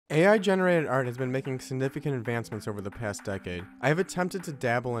AI-generated art has been making significant advancements over the past decade. I have attempted to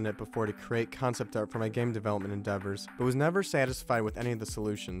dabble in it before to create concept art for my game development endeavors, but was never satisfied with any of the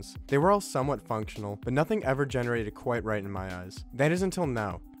solutions. They were all somewhat functional, but nothing ever generated quite right in my eyes. That is until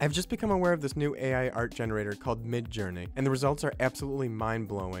now. I've just become aware of this new AI art generator called Midjourney, and the results are absolutely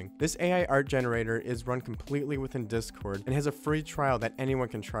mind-blowing. This AI art generator is run completely within Discord and has a free trial that anyone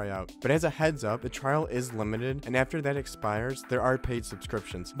can try out. But as a heads up, the trial is limited, and after that expires, there are paid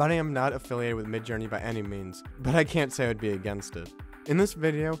subscriptions. But I am not affiliated with Midjourney by any means, but I can't say I would be against it. In this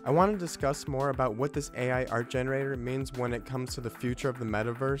video, I want to discuss more about what this AI art generator means when it comes to the future of the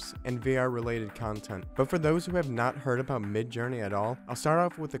metaverse and VR related content. But for those who have not heard about Midjourney at all, I'll start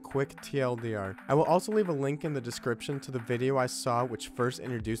off with a quick TLDR. I will also leave a link in the description to the video I saw which first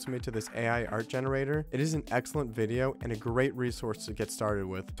introduced me to this AI art generator. It is an excellent video and a great resource to get started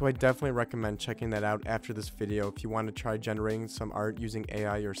with, so I definitely recommend checking that out after this video if you want to try generating some art using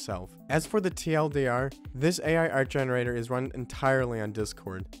AI yourself. As for the TLDR, this AI art generator is run entirely on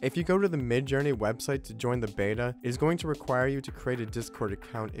Discord. If you go to the Midjourney website to join the beta, it is going to require you to create a Discord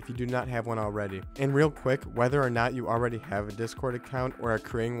account if you do not have one already. And real quick, whether or not you already have a Discord account or are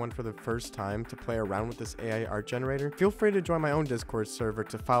creating one for the first time to play around with this AI art generator, feel free to join my own Discord server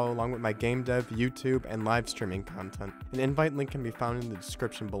to follow along with my game dev, YouTube, and live streaming content. An invite link can be found in the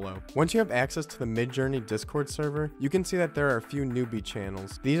description below. Once you have access to the Midjourney Discord server, you can see that there are a few newbie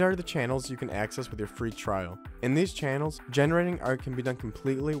channels. These are the channels you can access with your free trial. In these channels, generating art can be done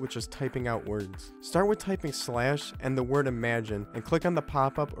completely with just typing out words. Start with typing slash and the word imagine and click on the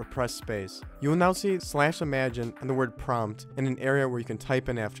pop-up or press space. You will now see slash imagine and the word prompt in an area where you can type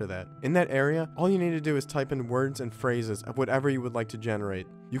in after that. In that area, all you need to do is type in words and phrases of whatever you would like to generate.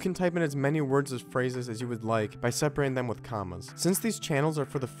 You can type in as many words as phrases as you would like by separating them with commas. Since these channels are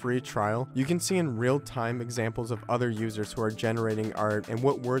for the free trial, you can see in real time examples of other users who are generating art and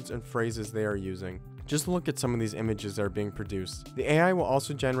what words and phrases they are using. Just look at some of these images that are being produced. The AI will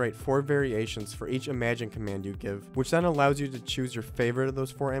also generate 4 variations for each imagine command you give, which then allows you to choose your favorite of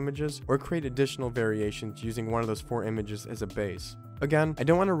those 4 images or create additional variations using one of those 4 images as a base. Again, I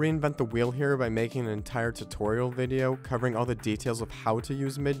don't want to reinvent the wheel here by making an entire tutorial video covering all the details of how to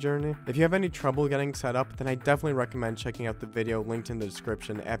use Midjourney. If you have any trouble getting set up, then I definitely recommend checking out the video linked in the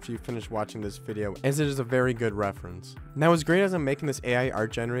description after you finish watching this video, as it is a very good reference. Now, as great as I'm making this AI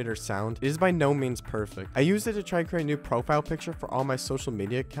art generator sound, it is by no means perfect. I used it to try to create a new profile picture for all my social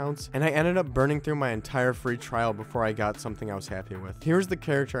media accounts, and I ended up burning through my entire free trial before I got something I was happy with. Here's the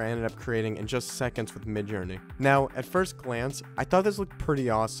character I ended up creating in just seconds with Midjourney. Now, at first glance, I thought this looked pretty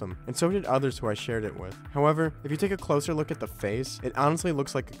awesome, and so did others who I shared it with. However, if you take a closer look at the face, it honestly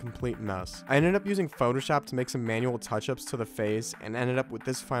looks like a complete mess. I ended up using Photoshop to make some manual touch-ups to the face and ended up with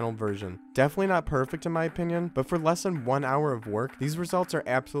this final version. Definitely not perfect in my opinion, but for less than 1 hour of work, these results are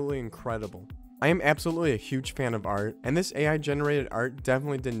absolutely incredible. I am absolutely a huge fan of art, and this AI generated art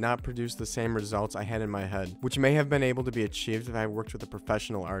definitely did not produce the same results I had in my head, which may have been able to be achieved if I worked with a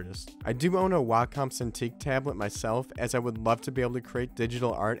professional artist. I do own a Wacom Cintiq tablet myself, as I would love to be able to create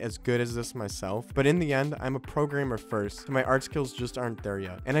digital art as good as this myself, but in the end, I'm a programmer first, so my art skills just aren't there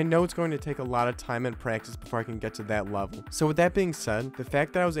yet, and I know it's going to take a lot of time and practice before I can get to that level. So with that being said, the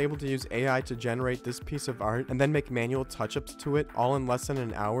fact that I was able to use AI to generate this piece of art and then make manual touch-ups to it all in less than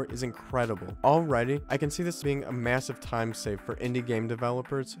an hour is incredible. Already, I can see this being a massive time save for indie game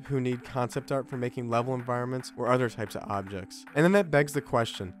developers who need concept art for making level environments or other types of objects. And then that begs the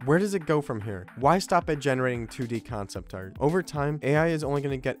question, where does it go from here? Why stop at generating 2D concept art? Over time, AI is only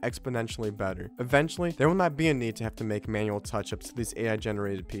going to get exponentially better. Eventually, there will not be a need to have to make manual touch-ups to these AI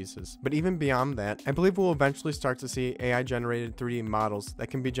generated pieces. But even beyond that, I believe we'll eventually start to see AI generated 3D models that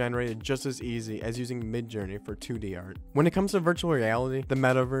can be generated just as easy as using Midjourney for 2D art. When it comes to virtual reality, the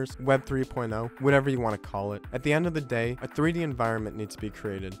metaverse, Web 3.0, whatever you want to call it, at the end of the day, a 3D environment needs to be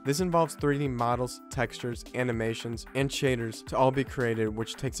created. This involves 3D models, textures, animations, and shaders to all be created,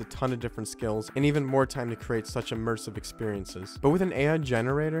 which takes a ton of different skills and even more time to create such immersive experiences. But with an AI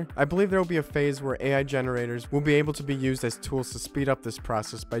generator, I believe there will be a phase where AI generators will be able to be used as tools to speed up this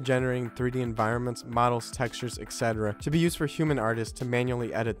process by generating 3D environments, models, textures, etc. to be used for human artists to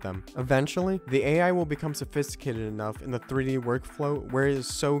manually edit them. Eventually, the AI will become sophisticated enough in the 3D workflow where it is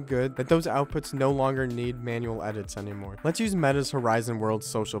so good that those outputs outputs no longer need manual edits anymore. Let's use Meta's Horizon Worlds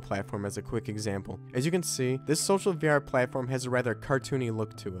social platform as a quick example. As you can see, this social VR platform has a rather cartoony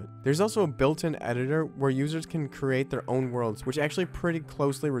look to it. There's also a built-in editor where users can create their own worlds, which actually pretty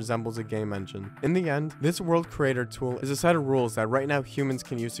closely resembles a game engine. In the end, this world creator tool is a set of rules that right now humans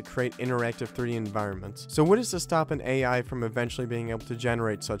can use to create interactive 3D environments. So what is to stop an AI from eventually being able to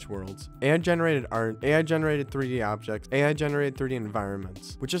generate such worlds? AI-generated art, AI-generated 3D objects, AI-generated 3D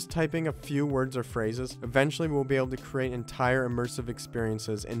environments. With just typing a few words or phrases, eventually we'll be able to create entire immersive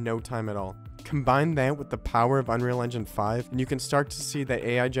experiences in no time at all. Combine that with the power of Unreal Engine 5, and you can start to see that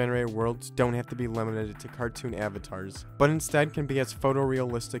AI-generated worlds don't have to be limited to cartoon avatars, but instead can be as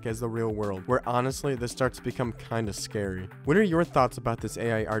photorealistic as the real world, where honestly, this starts to become kinda scary. What are your thoughts about this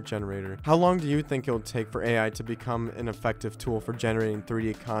AI art generator? How long do you think it will take for AI to become an effective tool for generating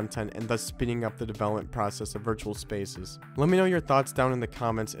 3D content and thus speeding up the development process of virtual spaces? Let me know your thoughts down in the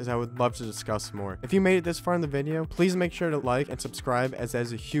comments, as I would love to discuss more. If you made it this far in the video, please make sure to like and subscribe, as that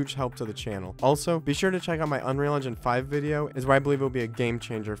is a huge help to the channel. Also, be sure to check out my Unreal Engine 5 video, as where I believe it will be a game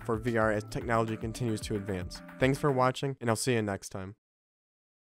changer for VR as technology continues to advance. Thanks for watching, and I'll see you next time.